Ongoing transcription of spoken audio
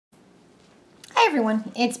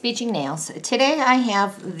everyone, it's Beaching Nails. Today I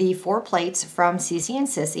have the 4 plates from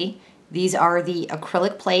CICI&SISI. These are the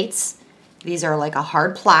acrylic plates. These are like a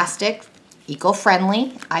hard plastic,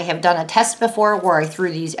 eco-friendly. I have done a test before where I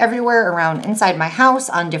threw these everywhere around inside my house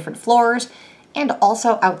on different floors and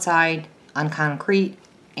also outside on concrete,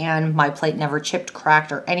 and my plate never chipped,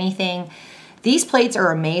 cracked, or anything. These plates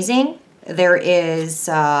are amazing. There is,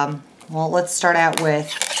 well, let's start out with,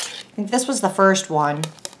 I think this was the first one,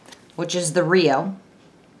 which is the Rio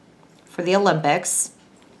for the Olympics.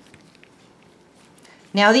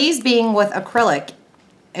 Now these being with acrylic,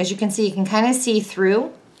 as you can see, you can kind of see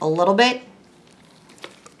through a little bit.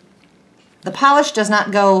 The polish does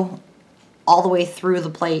not go all the way through the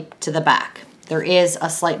plate to the back. There is a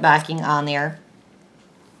slight backing on there.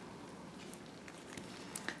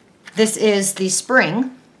 This is the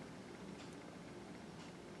spring.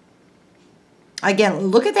 Again,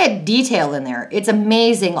 look at that detail in there. It's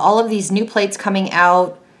amazing. All of these new plates coming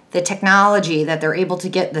out, the technology that they're able to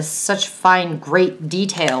get this such fine, great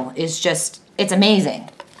detail is just, it's amazing.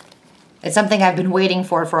 It's something I've been waiting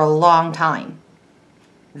for a long time.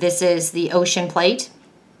 This is the ocean plate.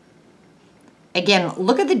 Again,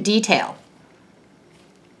 look at the detail.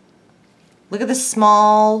 Look at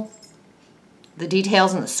the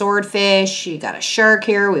details in the swordfish. You got a shark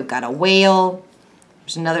here, we've got a whale.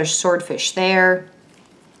 There's another swordfish there.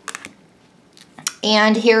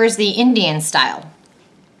 And here's the Indian style.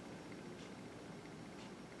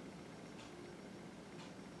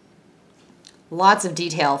 Lots of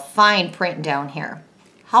detail, fine print down here.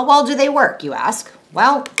 How well do they work, you ask?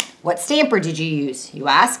 Well, what stamper did you use, you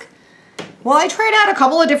ask? Well, I tried out a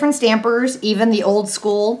couple of different stampers, even the old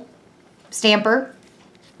school stamper.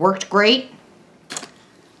 Worked great.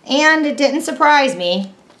 And it didn't surprise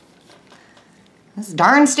me. This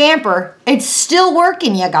darn stamper, it's still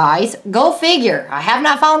working, you guys. Go figure. I have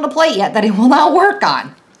not found a plate yet that it will not work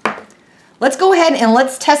on. Let's go ahead and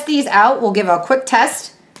let's test these out. We'll give a quick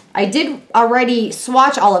test. I did already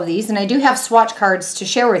swatch all of these, and I do have swatch cards to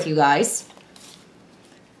share with you guys.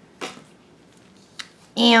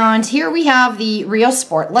 And here we have the Rio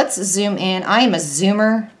Sport. Let's zoom in. I am a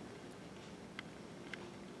zoomer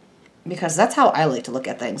because that's how I like to look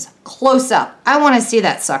at things. Close up. I want to see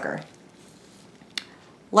that sucker.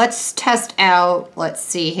 Let's test out, let's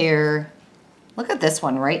see here. Look at this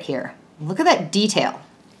one right here. Look at that detail.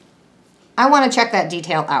 I want to check that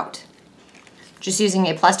detail out. Just using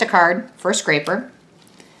a plastic card for a scraper.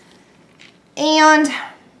 And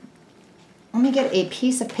let me get a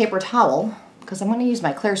piece of paper towel because I'm going to use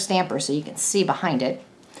my clear stamper so you can see behind it.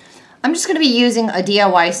 I'm just going to be using a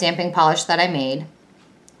DIY stamping polish that I made.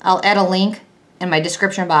 I'll add a link in my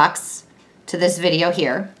description box to this video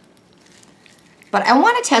here. But I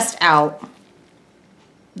want to test out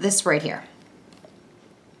this right here.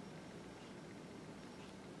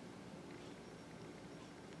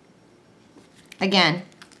 Again,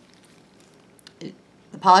 the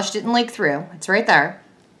polish didn't leak through. It's right there.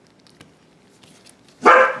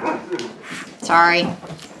 Sorry.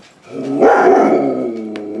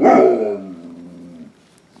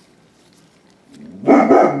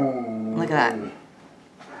 Look at that.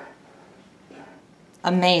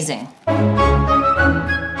 Amazing.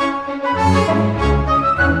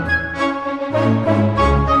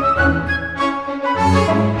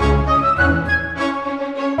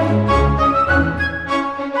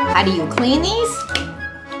 How do you clean these?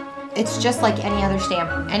 It's just like any other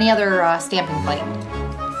stamping plate.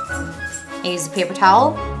 I use a paper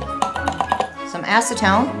towel, some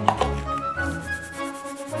acetone,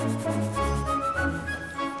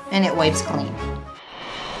 and it wipes clean.